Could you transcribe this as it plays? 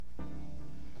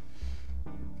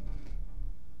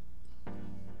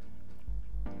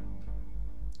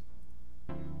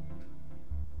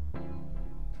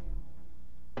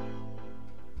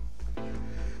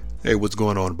Hey, what's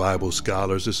going on, Bible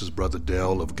scholars? This is Brother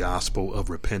Dell of Gospel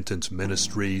of Repentance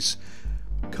Ministries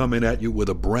coming at you with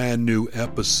a brand new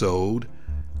episode.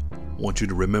 I want you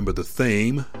to remember the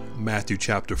theme, Matthew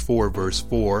chapter 4, verse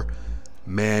 4.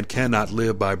 Man cannot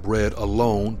live by bread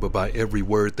alone, but by every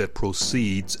word that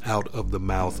proceeds out of the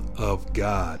mouth of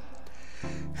God.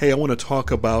 Hey, I want to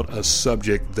talk about a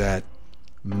subject that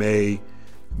may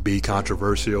be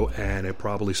controversial, and it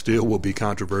probably still will be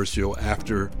controversial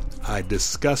after I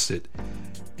discuss it.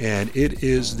 And it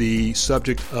is the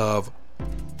subject of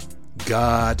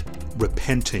God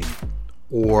repenting,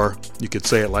 or you could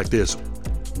say it like this: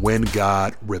 when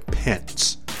God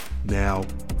repents. Now,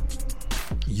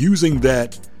 using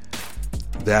that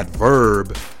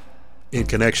verb in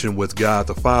connection with God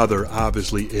the Father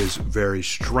obviously is very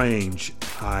strange,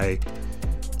 I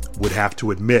would have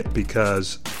to admit,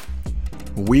 because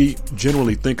when we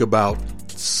generally think about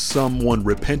someone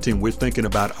repenting, we're thinking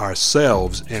about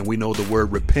ourselves, and we know the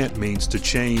word repent means to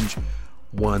change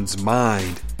one's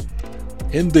mind.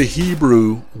 In the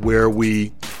Hebrew, where we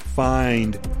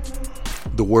find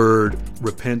the word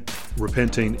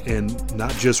repenting, and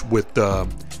not just with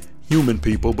human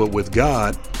people, but with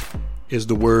God, is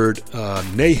the word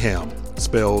naham,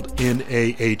 spelled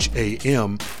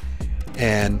N-A-H-A-M,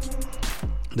 and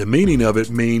the meaning of it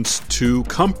means to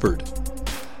comfort.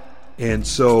 And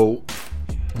so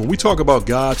when we talk about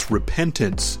God's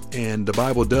repentance, and the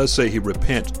Bible does say he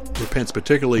repents,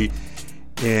 particularly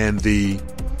in the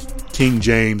King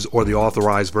James or the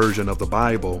Authorized Version of the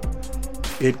Bible,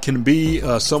 it can be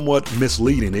somewhat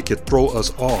misleading. It could throw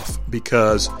us off,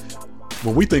 because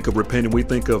when we think of repenting, we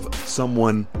think of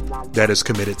someone that has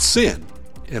committed sin.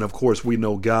 And of course, we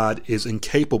know God is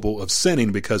incapable of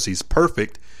sinning because he's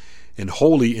perfect and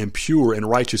holy and pure and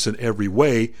righteous in every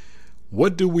way.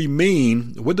 What do we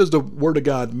mean? What does the Word of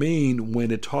God mean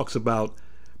when it talks about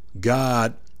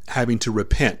God having to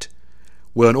repent?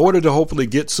 Well, in order to hopefully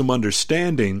get some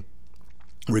understanding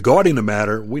regarding the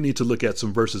matter, we need to look at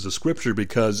some verses of Scripture,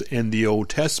 because in the Old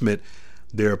Testament,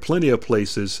 there are plenty of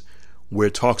places where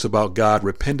it talks about God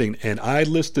repenting. And I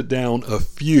listed down a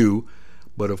few,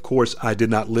 but of course I did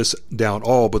not list down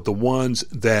all. But the ones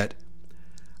that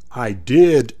I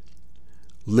did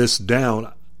list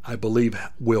down, I believe,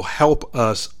 will help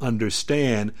us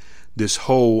understand this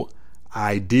whole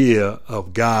idea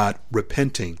of God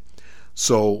repenting.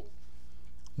 So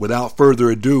without further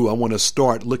ado, I want to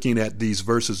start looking at these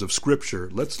verses of Scripture.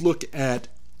 Let's look at,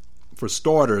 for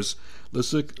starters,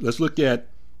 let's look at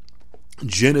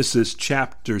Genesis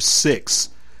chapter 6,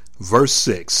 verse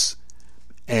 6.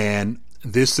 And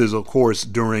this is, of course,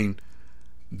 during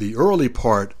the early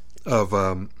part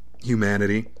of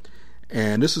humanity.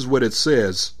 And this is what it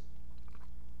says.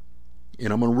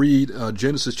 And I'm going to read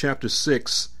Genesis chapter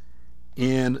 6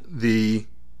 I'm going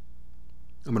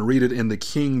to read it in the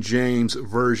King James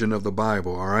Version of the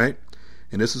Bible, all right?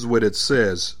 And this is what it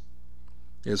says.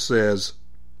 It says,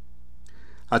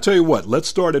 I tell you what, let's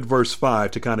start at verse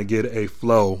 5 to kind of get a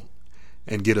flow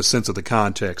and get a sense of the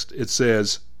context. It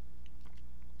says,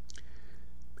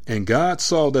 and God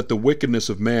saw that the wickedness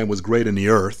of man was great in the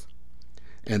earth,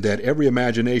 and that every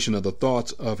imagination of the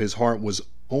thoughts of his heart was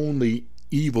only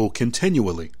evil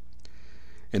continually.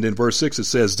 And then verse 6, it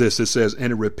says this, it says,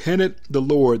 and it repented the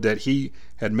Lord that he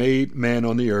had made man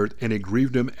on the earth, and it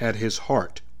grieved him at his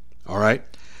heart. All right.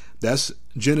 That's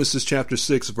Genesis chapter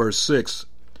 6, verse 6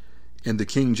 in the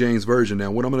King James Version. Now,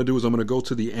 what I'm going to do is I'm going to go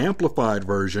to the Amplified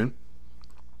Version,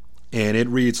 and it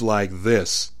reads like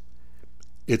this.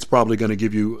 It's probably going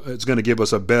to give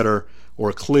us a better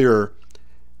or clearer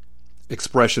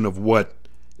expression of what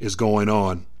is going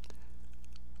on.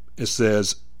 It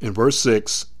says in verse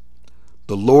 6,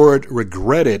 the Lord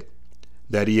regretted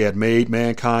that he had made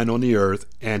mankind on the earth,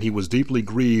 and he was deeply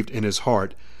grieved in his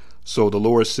heart. So the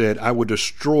Lord said, I will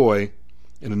destroy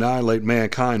and annihilate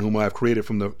mankind whom I have created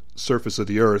from the surface of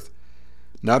the earth,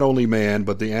 not only man,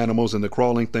 but the animals and the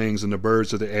crawling things and the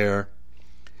birds of the air,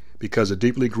 because it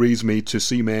deeply grieves me to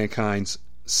see mankind's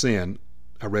sin.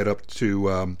 I read up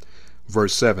to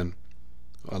verse 7.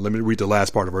 Let me read the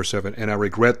last part of verse 7. And I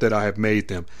regret that I have made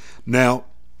them. Now,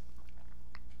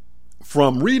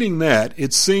 from reading that,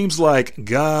 it seems like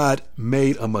God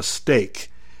made a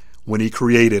mistake when he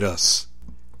created us.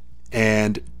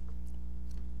 And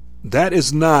that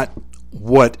is not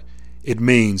what it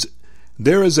means.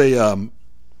 There's a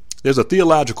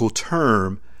theological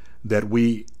term that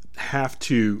I have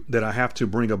to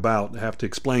bring about, have to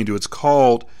explain to. It's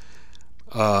called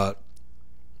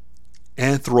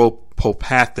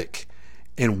anthropopathic.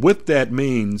 And what that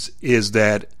means is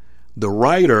that the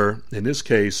writer, in this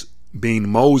case being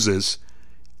Moses,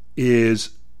 is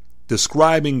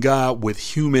describing God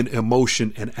with human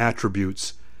emotion and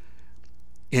attributes,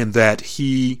 in that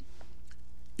he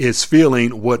is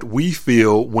feeling what we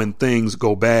feel when things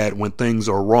go bad, when things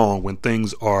are wrong, when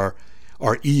things are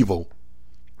evil.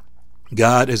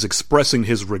 God is expressing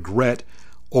his regret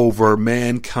over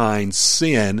mankind's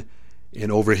sin and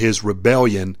over his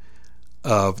rebellion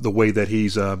of the way that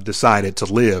he's decided to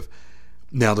live.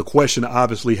 Now, the question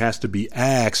obviously has to be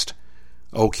asked,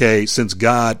 okay, since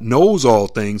God knows all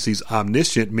things, he's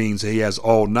omniscient, means he has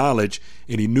all knowledge,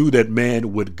 and he knew that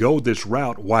man would go this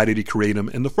route, why did he create him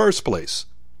in the first place?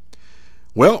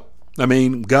 Well, I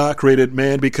mean, God created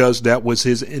man because that was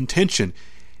his intention.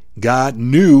 God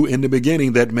knew in the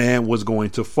beginning that man was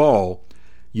going to fall,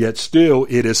 yet still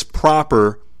it is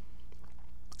proper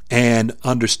and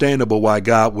understandable why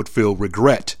God would feel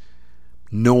regret.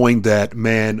 Knowing that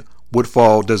man would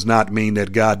fall does not mean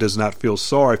that God does not feel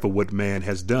sorry for what man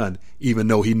has done, even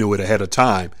though he knew it ahead of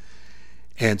time.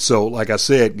 And so, like I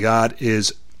said, God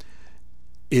is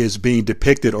being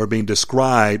depicted or being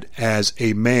described as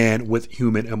a man with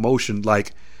human emotion.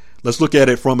 Like, let's look at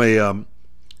it from a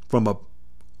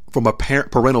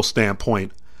parental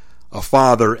standpoint, a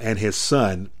father and his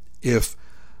son. If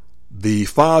the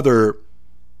father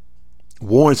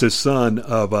warns his son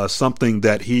of something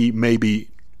that he may be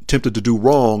tempted to do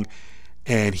wrong,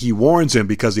 and he warns him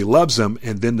because he loves him,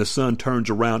 and then the son turns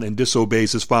around and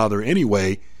disobeys his father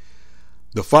anyway,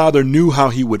 the father knew how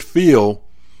he would feel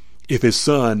if his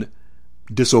son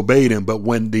disobeyed him. But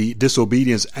when the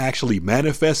disobedience actually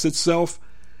manifests itself,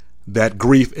 that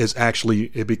grief is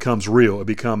actually, it becomes real. It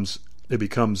becomes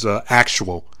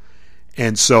actual.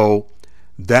 And so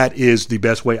that is the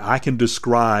best way I can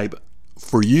describe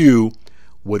for you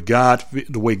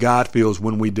the way God feels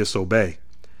when we disobey.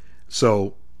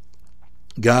 So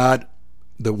God,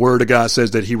 the word of God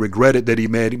says that he regretted that he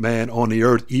made man on the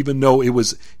earth, even though it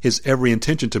was his every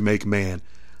intention to make man.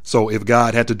 So if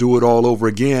God had to do it all over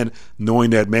again,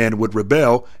 knowing that man would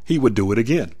rebel, he would do it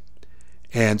again.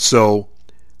 And so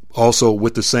also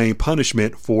with the same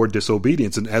punishment for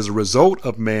disobedience. And as a result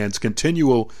of man's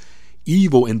continual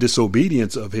evil and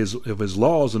disobedience of his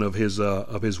laws and of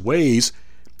his ways,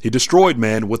 he destroyed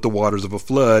man with the waters of a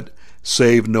flood,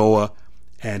 saved Noah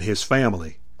and his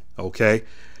family. Okay,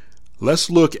 let's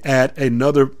look at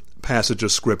another passage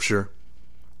of scripture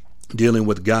dealing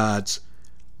with God's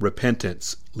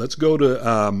repentance. Let's go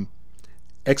to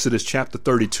Exodus chapter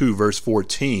 32, verse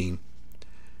 14,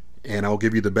 and I'll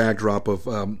give you the backdrop of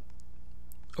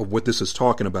what this is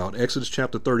talking about. Exodus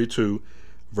chapter 32,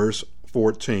 verse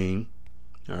 14.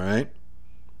 All right,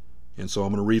 and so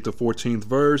I'm going to read the 14th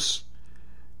verse.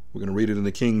 We're going to read it in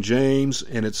the King James,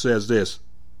 and it says this.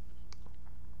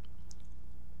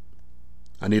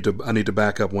 I need to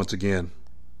back up once again.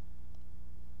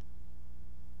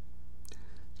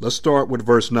 Let's start with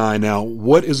verse 9. Now,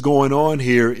 what is going on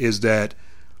here is that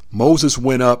Moses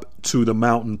went up to the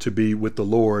mountain to be with the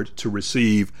Lord to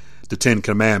receive the 10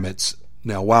 commandments.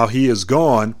 Now, while he is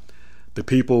gone, the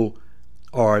people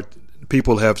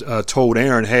have told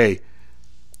Aaron, hey,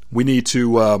 we need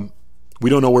to, we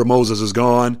don't know where Moses is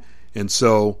gone, and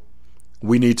so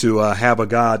we need to have a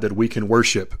God that we can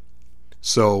worship.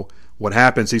 So what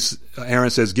happens, Aaron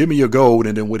says, give me your gold,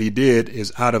 and then what he did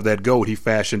is out of that gold he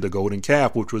fashioned a golden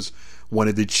calf, which was one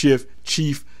of the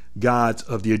chief gods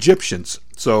of the Egyptians.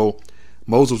 So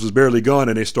Moses was barely gone,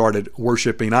 and they started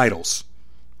worshiping idols.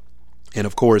 And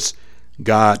of course,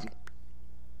 God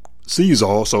sees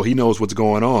all, so he knows what's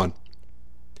going on.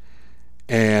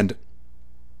 And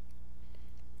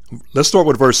let's start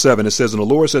with verse 7. It says, and the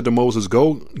Lord said to Moses,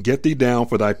 go, get thee down,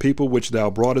 for thy people which thou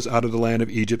broughtest out of the land of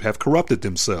Egypt have corrupted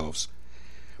themselves.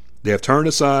 They have turned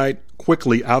aside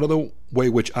quickly out of the way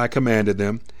which I commanded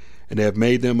them, and they have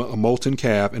made them a molten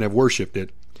calf, and have worshipped it,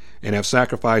 and have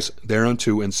sacrificed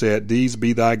thereunto, and said, these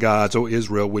be thy gods, O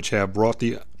Israel, which have brought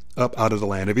thee up out of the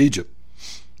land of Egypt.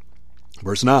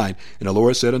 Verse 9, and the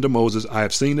Lord said unto Moses, I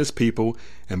have seen this people,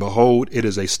 and behold, it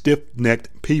is a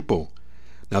stiff-necked people.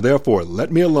 Now therefore,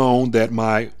 let me alone, that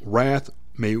my wrath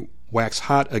may wax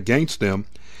hot against them,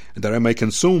 and that I may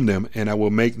consume them, and I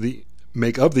will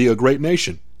make of thee a great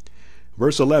nation.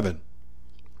 Verse 11,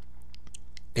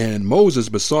 and Moses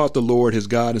besought the Lord his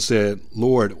God, and said,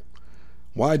 Lord,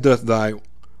 why doth thy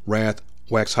wrath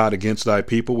wax hot against thy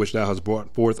people, which thou hast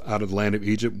brought forth out of the land of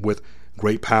Egypt with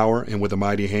great power and with a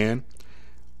mighty hand?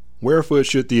 Wherefore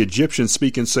should the Egyptians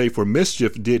speak and say, for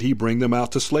mischief did he bring them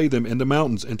out to slay them in the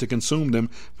mountains, and to consume them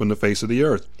from the face of the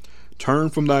earth? Turn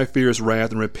from thy fierce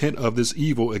wrath, and repent of this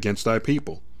evil against thy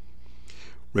people.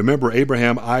 Remember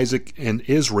Abraham, Isaac, and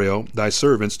Israel, thy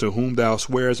servants, to whom thou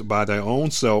swearest by thy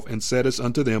own self, and saidst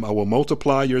unto them, I will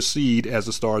multiply your seed as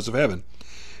the stars of heaven.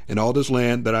 And all this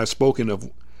land that I have spoken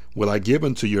of will I give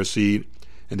unto your seed,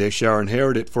 and they shall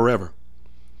inherit it forever.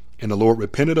 And the Lord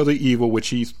repented of the evil which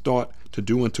he thought to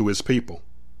do unto his people.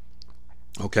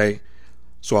 Okay,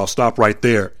 so I'll stop right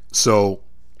there. So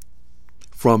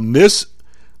from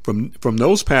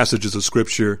those passages of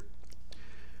Scripture,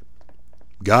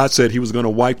 God said he was going to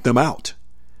wipe them out.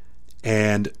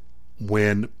 And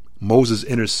when Moses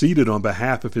interceded on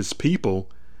behalf of his people,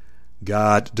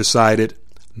 God decided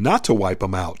not to wipe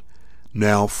them out.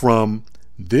 Now, from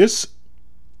this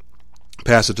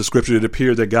passage of Scripture, it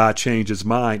appeared that God changed his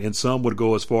mind, and some would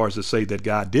go as far as to say that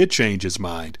God did change his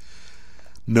mind.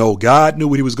 No, God knew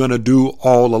what he was going to do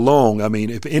all along. I mean,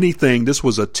 if anything, this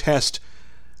was a test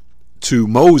to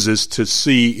Moses to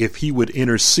see if he would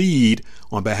intercede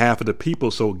on behalf of the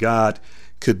people so God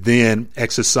could then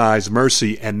exercise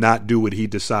mercy and not do what he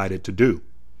decided to do.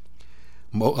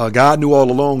 God knew all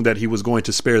along that he was going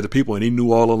to spare the people, and he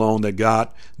knew all along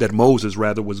that Moses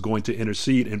was going to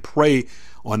intercede and pray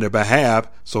on their behalf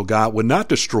so God would not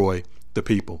destroy the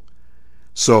people.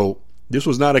 So this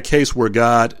was not a case where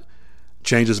God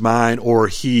changed his mind, or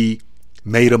he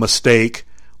made a mistake,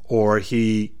 or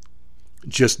he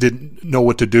just didn't know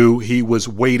what to do. He was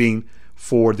waiting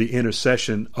for the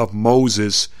intercession of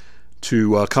Moses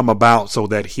to come about so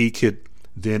that he could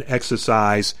then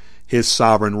exercise his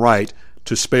sovereign right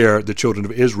to spare the children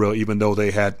of Israel, even though they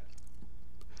had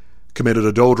committed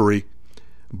adultery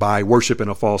by worshiping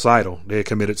a false idol. They had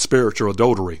committed spiritual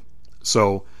adultery.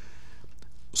 So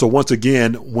once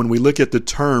again, when we look at the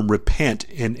term repent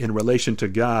in relation to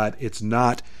God, it's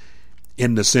not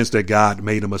in the sense that God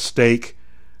made a mistake,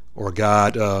 or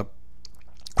God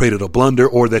created a blunder,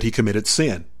 or that he committed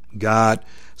sin. God's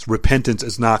repentance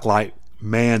is not like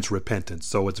man's repentance.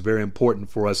 So it's very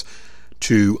important for us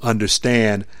to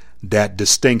understand that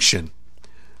distinction.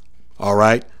 All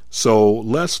right. So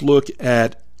let's look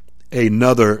at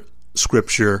another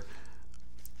scripture,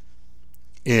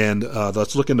 and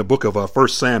let's look in the book of 1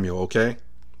 Samuel. Okay.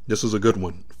 This is a good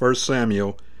one. 1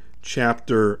 Samuel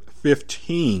chapter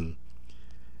 15.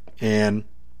 And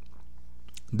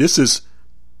this is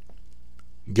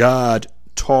God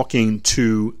talking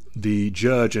to the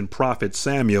judge and prophet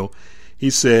Samuel. He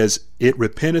says, It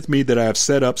repenteth me that I have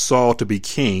set up Saul to be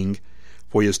king,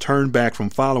 for he has turned back from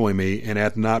following me, and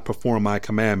hath not performed my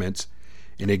commandments.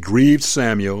 And it grieved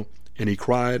Samuel, and he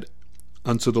cried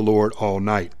unto the Lord all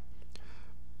night.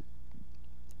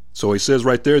 So he says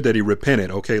right there that he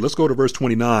repented. Okay, let's go to verse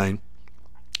 29,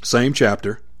 same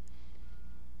chapter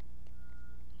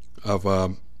of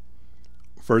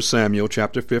 1 Samuel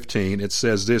chapter 15. It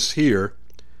says this here,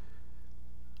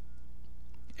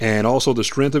 And also the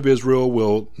strength of Israel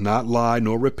will not lie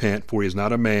nor repent, for he is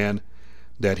not a man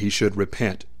that he should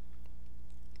repent.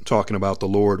 Talking about the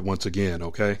Lord once again,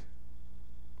 okay?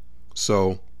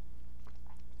 So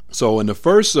in the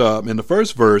first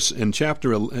verse in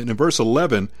verse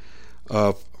 11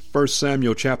 of 1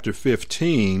 Samuel chapter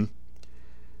 15,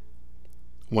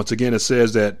 once again it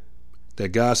says that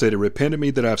God said, It repented me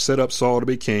that I have set up Saul to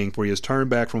be king, for he has turned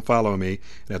back from following me,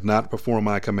 and hath not performed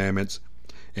my commandments.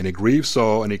 And it grieved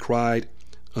Saul, and he cried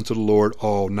unto the Lord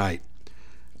all night.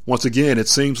 Once again, it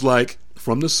seems like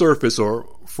from the surface, or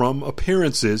from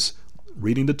appearances,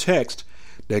 reading the text,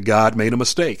 that God made a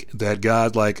mistake. That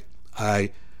God,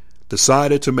 I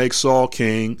decided to make Samuel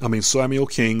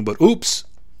king, but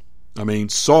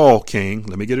Saul king.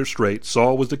 Let me get it straight.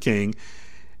 Saul was the king.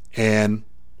 And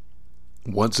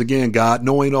once again, God,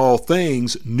 knowing all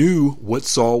things, knew what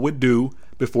Saul would do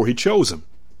before he chose him.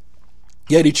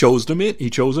 Yet he chose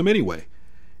him anyway.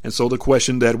 And so the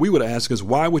question that we would ask is,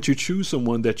 why would you choose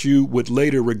someone that you would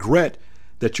later regret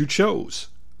that you chose?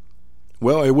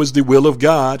 Well, it was the will of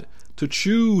God to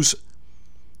choose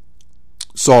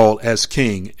Saul as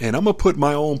king. And I'm going to put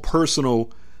my own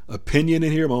personal opinion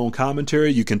in here, my own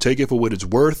commentary. You can take it for what it's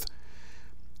worth.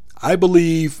 I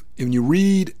believe when you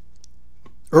read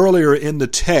earlier in the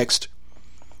text,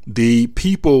 the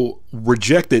people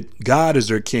rejected God as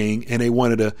their king, and they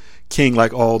wanted a king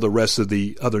like all the rest of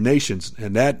the other nations.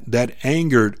 And that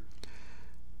angered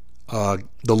the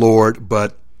Lord,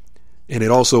 and it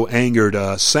also angered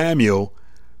Samuel.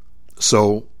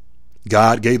 So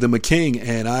God gave them a king,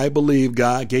 and I believe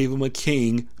God gave them a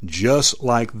king just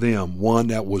like them. One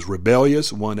that was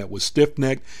rebellious, one that was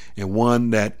stiff-necked, and one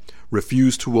that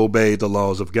refused to obey the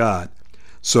laws of God.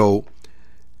 So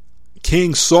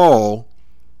King Saul,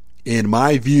 in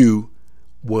my view,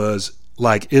 was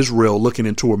like Israel looking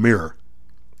into a mirror.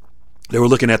 They were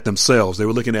looking at themselves. They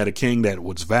were looking at a king that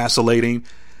was vacillating,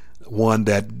 one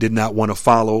that did not want to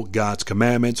follow God's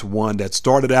commandments, one that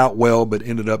started out well but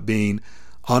ended up being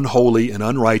unholy and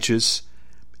unrighteous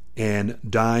and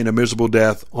dying a miserable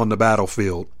death on the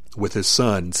battlefield with his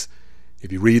sons.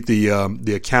 If you read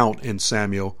the account in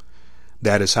Samuel,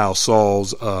 that is how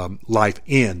Saul's life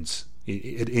ends.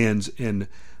 It ends in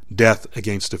death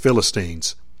against the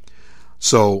Philistines.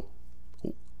 So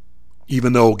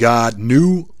even though God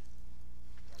knew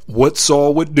what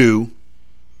Saul would do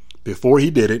before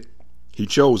he did it, he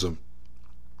chose him.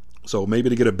 So maybe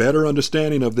to get a better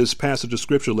understanding of this passage of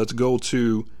scripture, let's go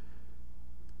to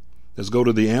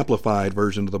the Amplified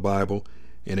version of the Bible,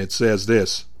 and it says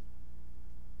this.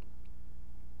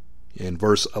 In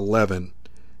verse 11,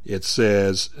 it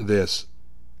says this: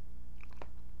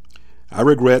 I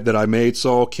regret that I made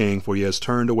Saul king, for he has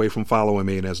turned away from following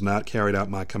me and has not carried out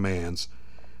my commands.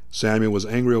 Samuel was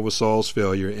angry over Saul's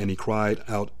failure, and he cried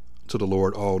out to the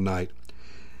Lord all night.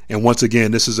 And once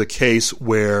again, this is a case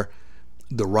where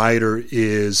the writer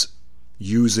is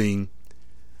using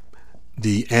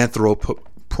the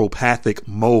anthropopathic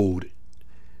mode,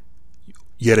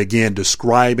 yet again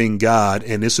describing God,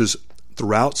 and this is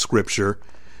throughout Scripture,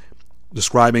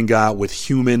 describing God with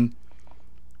human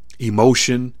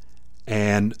emotion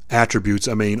and attributes.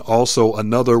 I mean, also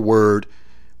another word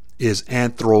is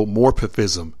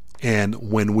anthropomorphism. And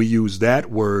when we use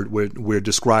that word, we're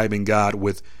describing God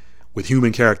with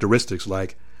human characteristics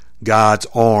like God's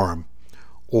arm,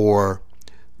 or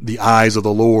the eyes of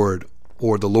the Lord,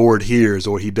 or the Lord hears,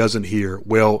 or he doesn't hear.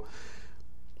 Well,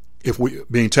 if we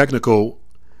being technical,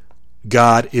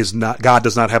 God does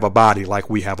not have a body like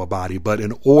we have a body. But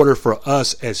in order for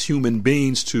us as human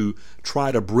beings to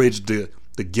try to bridge the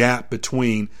gap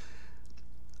between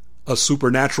a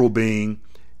supernatural being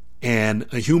and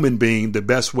a human being, the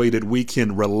best way that we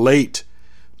can relate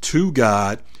to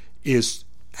God is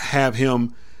have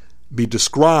him be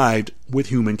described with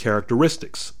human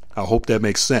characteristics. I hope that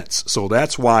makes sense. So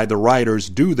that's why the writers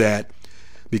do that,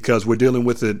 because we're dealing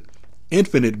with an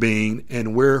infinite being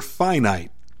and we're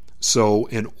finite. So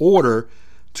in order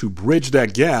to bridge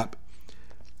that gap,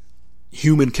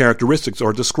 human characteristics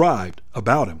are described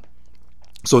about him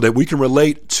so that we can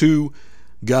relate to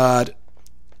God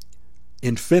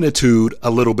infinitude a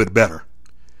little bit better.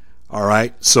 All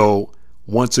right. So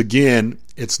once again,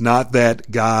 it's not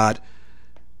that God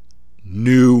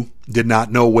did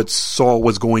not know what Saul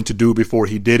was going to do before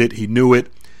he did it. He knew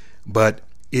it, but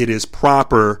it is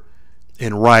proper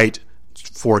and right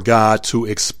for God to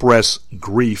express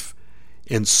grief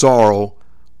and sorrow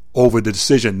over the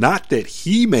decision, not that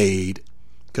he made,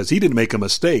 because he didn't make a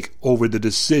mistake, over the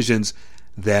decisions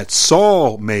that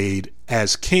Saul made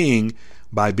as king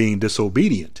by being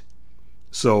disobedient.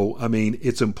 So, I mean,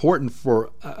 it's important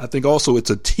I think also it's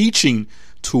a teaching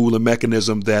tool and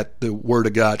mechanism that the Word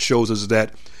of God shows us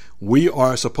that we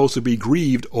are supposed to be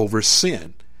grieved over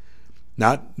sin,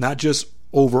 not just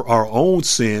over our own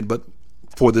sin, but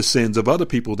for the sins of other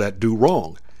people that do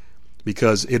wrong,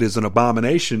 because it is an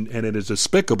abomination and it is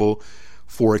despicable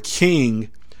for a king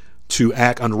to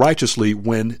act unrighteously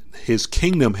when his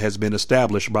kingdom has been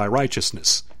established by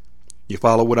righteousness. You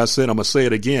follow what I said? I'm going to say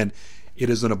it again. It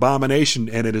is an abomination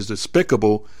and it is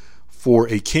despicable for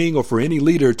a king or for any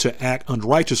leader to act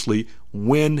unrighteously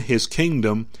when his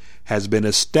kingdom has been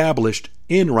established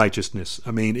in righteousness.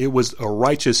 I mean, it was a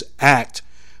righteous act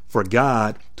for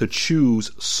God to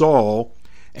choose Saul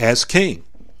as king.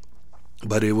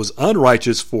 But it was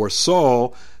unrighteous for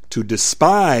Saul to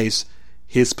despise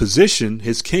his position,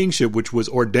 his kingship, which was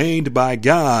ordained by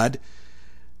God,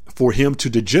 for him to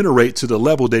degenerate to the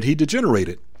level that he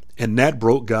degenerated. And that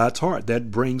broke God's heart.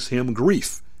 That brings him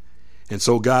grief. And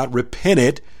so God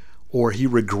repented, or he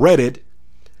regretted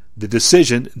the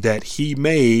decision that he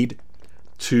made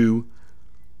to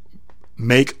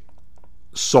make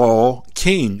Saul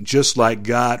king, just like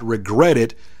God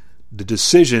regretted the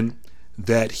decision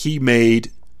that he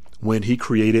made when he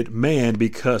created man,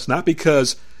 not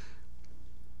because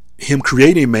him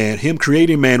creating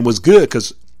man was good,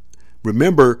 because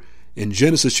remember in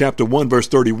Genesis chapter 1 verse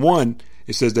 31,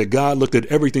 it says that God looked at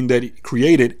everything that he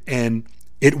created and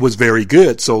it was very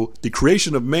good. So the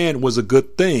creation of man was a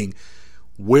good thing.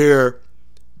 Where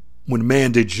when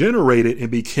man degenerated and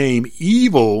became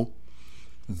evil,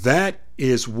 that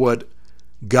is what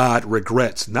God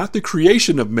regrets. Not the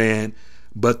creation of man,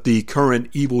 but the current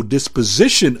evil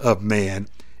disposition of man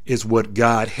is what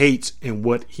God hates and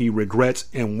what he regrets,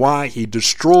 and why he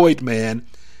destroyed man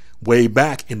way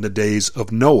back in the days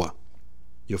of Noah.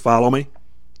 You follow me?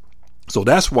 So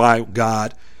that's why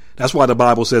the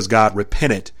Bible says God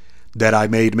repented that I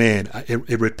made man.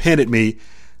 It repented me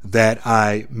that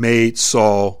I made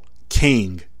Saul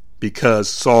king, because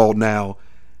Saul now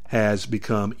has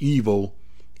become evil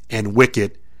and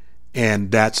wicked,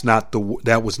 and that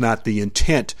was not the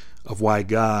intent of why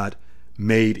God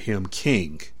made him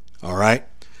king. All right,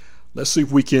 let's see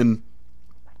if we can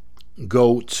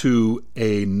go to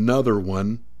another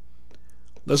one.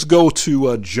 Let's go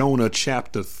to Jonah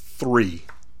chapter 3.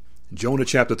 Jonah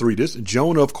chapter 3.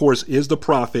 Jonah, of course, is the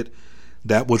prophet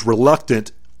that was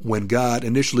reluctant when God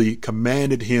initially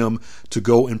commanded him to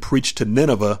go and preach to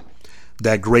Nineveh,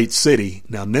 that great city.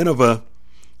 Now, Nineveh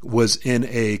was in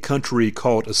a country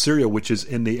called Assyria, which is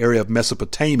in the area of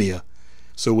Mesopotamia.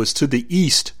 So it was to the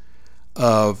east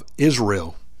of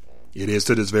Israel. It is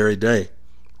to this very day.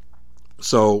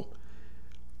 So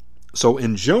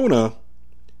in Jonah,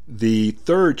 the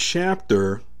 3rd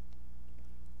chapter,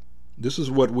 this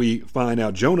is what we find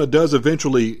out. Jonah does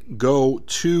eventually go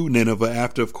to Nineveh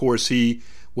after, of course, he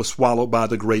was swallowed by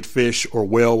the great fish or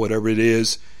whale, whatever it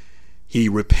is. He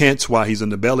repents while he's in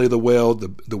the belly of the whale.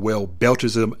 The whale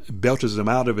belches him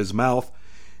out of his mouth.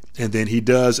 And then he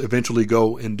does eventually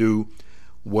go and do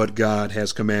what God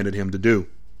has commanded him to do.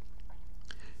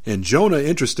 And Jonah,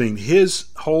 interesting, his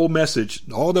whole message,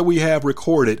 all that we have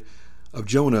recorded of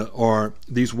Jonah are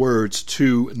these words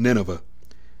to Nineveh.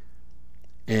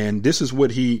 And this is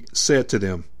what he said to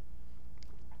them.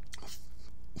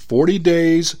 40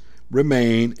 days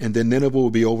remain, and then Nineveh will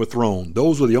be overthrown.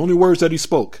 Those were the only words that he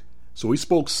spoke. So he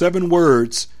spoke 7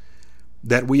 words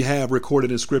that we have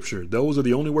recorded in Scripture. Those are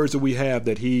the only words that we have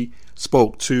that he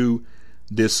spoke to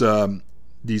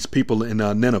these people in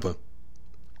Nineveh.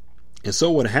 And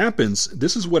so what happens,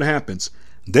 this is what happens.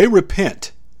 They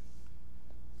repent,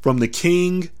 from the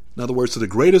king, in other words, to the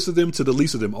greatest of them to the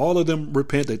least of them. All of them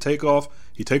repent. He takes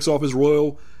off his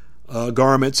royal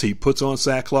garments. He puts on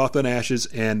sackcloth and ashes,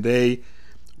 and they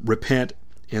repent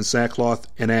in sackcloth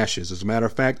and ashes. As a matter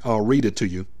of fact, I'll read it to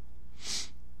you.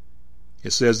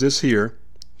 It says this here.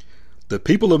 The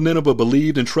people of Nineveh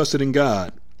believed and trusted in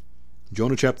God.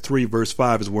 Jonah chapter 3, verse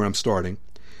 5 is where I'm starting.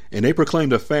 And they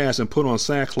proclaimed a fast and put on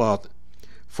sackcloth,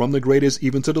 from the greatest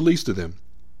even to the least of them.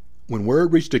 When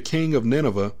word reached the king of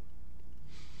Nineveh,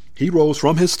 he rose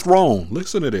from his throne,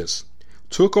 listen to this,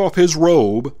 took off his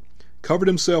robe, covered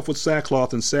himself with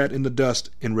sackcloth, and sat in the dust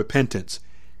in repentance.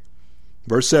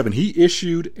 Verse 7, he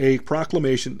issued a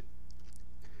proclamation,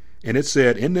 and it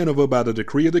said, in Nineveh, by the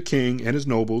decree of the king and his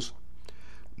nobles,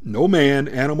 no man,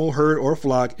 animal, herd, or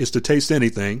flock is to taste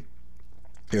anything.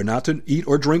 They are not to eat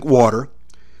or drink water.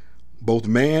 Both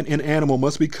man and animal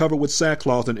must be covered with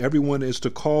sackcloth, and everyone is to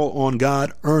call on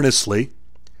God earnestly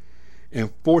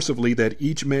and forcibly, that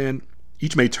each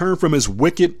may turn from his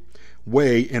wicked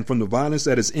way and from the violence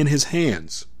that is in his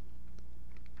hands.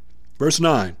 Verse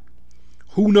 9,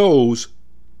 who knows,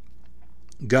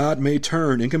 God may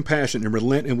turn in compassion and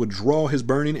relent and withdraw his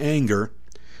burning anger,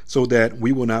 so that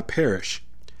we will not perish.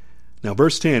 Now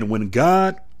verse 10, when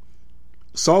God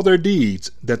saw their deeds,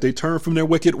 that they turned from their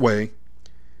wicked way,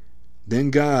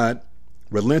 then God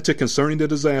relented concerning the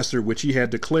disaster which he had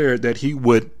declared that he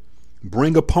would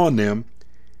bring upon them,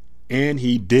 and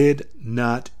he did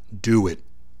not do it.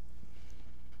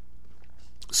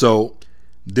 So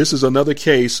this is another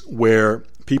case where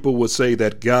people would say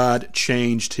that God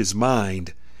changed his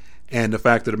mind, and the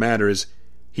fact of the matter is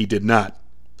he did not.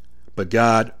 But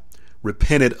God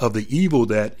repented of the evil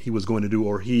that he was going to do,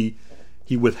 or he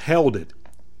withheld it.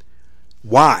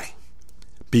 Why?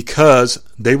 Because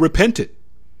they repented.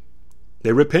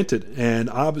 They repented, and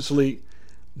obviously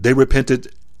they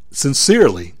repented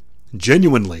sincerely,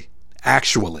 genuinely,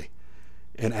 actually.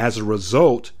 And as a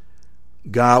result,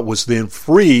 God was then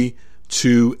free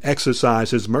to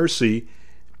exercise his mercy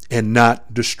and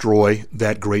not destroy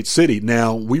that great city.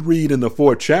 Now, we read in the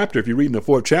 4th chapter, if you read in the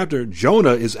 4th chapter,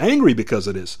 Jonah is angry because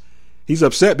of this. He's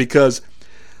upset because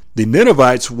the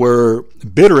Ninevites were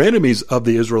bitter enemies of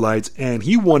the Israelites, and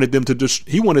he wanted them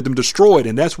destroyed,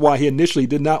 and that's why he initially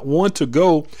did not want to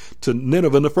go to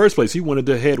Nineveh in the first place. He wanted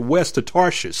to head west to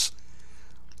Tarshish,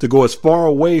 to go as far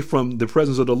away from the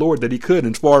presence of the Lord that he could,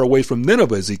 and as far away from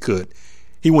Nineveh as he could.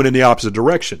 He went in the opposite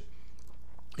direction,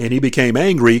 and he became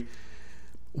angry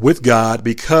with God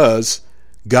because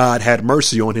God had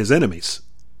mercy on his enemies,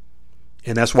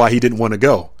 and that's why he didn't want to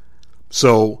go.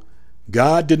 So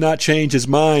God did not change his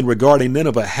mind regarding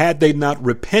Nineveh. Had they not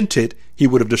repented, he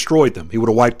would have destroyed them. He would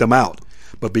have wiped them out.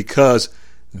 But because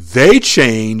they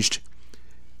changed,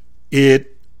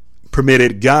 it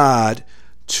permitted God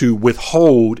to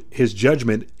withhold his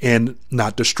judgment and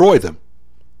not destroy them.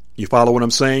 You follow what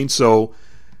I'm saying? So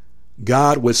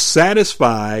God was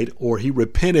satisfied, or he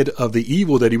repented of the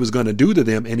evil that he was going to do to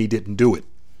them, and he didn't do it.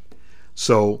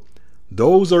 So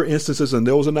Those are instances, and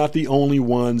those are not the only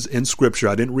ones in Scripture.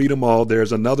 I didn't read them all.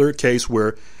 There's another case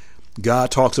where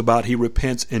God talks about he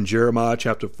repents in Jeremiah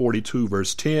chapter 42,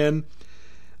 verse 10,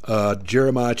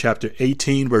 Jeremiah chapter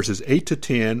 18, verses 8 to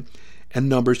 10, and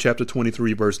Numbers chapter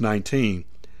 23, verse 19.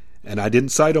 And I didn't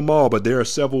cite them all, but there are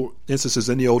several instances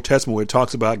in the Old Testament where it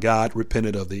talks about God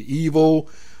repented of the evil,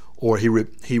 or he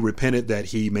repented that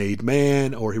he made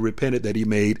man, or he repented that he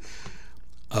made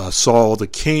Saul the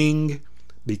king,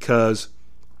 because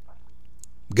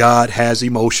God has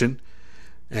emotion,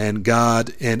 and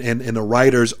God and the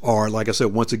writers are, like I said,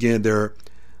 once again,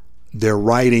 they're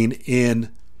writing in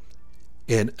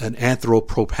an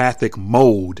anthropopathic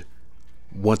mode.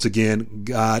 Once again,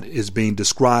 God is being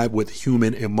described with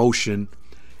human emotion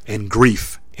and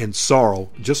grief and sorrow,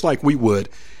 just like we would.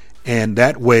 And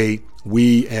that way,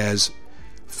 we as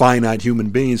finite human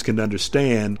beings can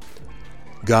understand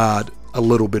God a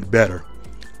little bit better.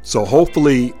 So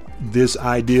hopefully this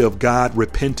idea of God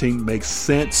repenting makes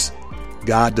sense.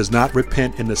 God does not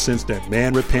repent in the sense that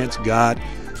man repents. God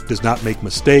does not make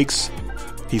mistakes.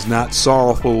 He's not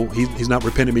sorrowful. He's not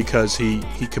repenting because he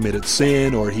committed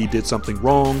sin or he did something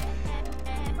wrong.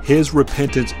 His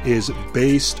repentance is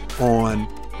based on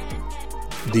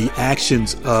the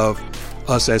actions of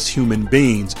us as human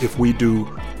beings. If we do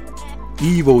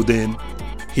evil, then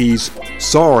he's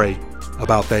sorry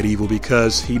about that evil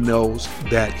because he knows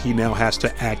that he now has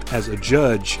to act as a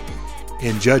judge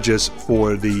and judge us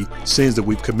for the sins that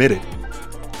we've committed.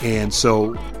 And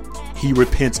so he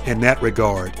repents in that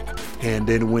regard. And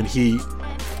then when he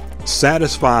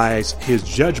satisfies his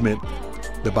judgment,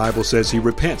 the Bible says he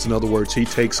repents. In other words, he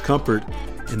takes comfort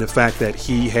in the fact that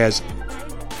he has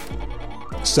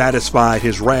satisfied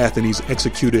his wrath and he's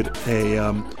executed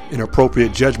an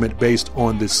appropriate judgment based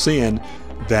on the sin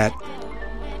that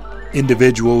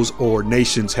individuals or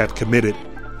nations have committed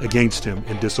against him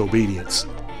in disobedience.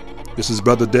 This is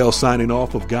Brother Dale signing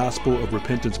off of Gospel of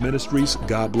Repentance Ministries.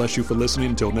 God bless you for listening.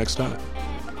 Until next time.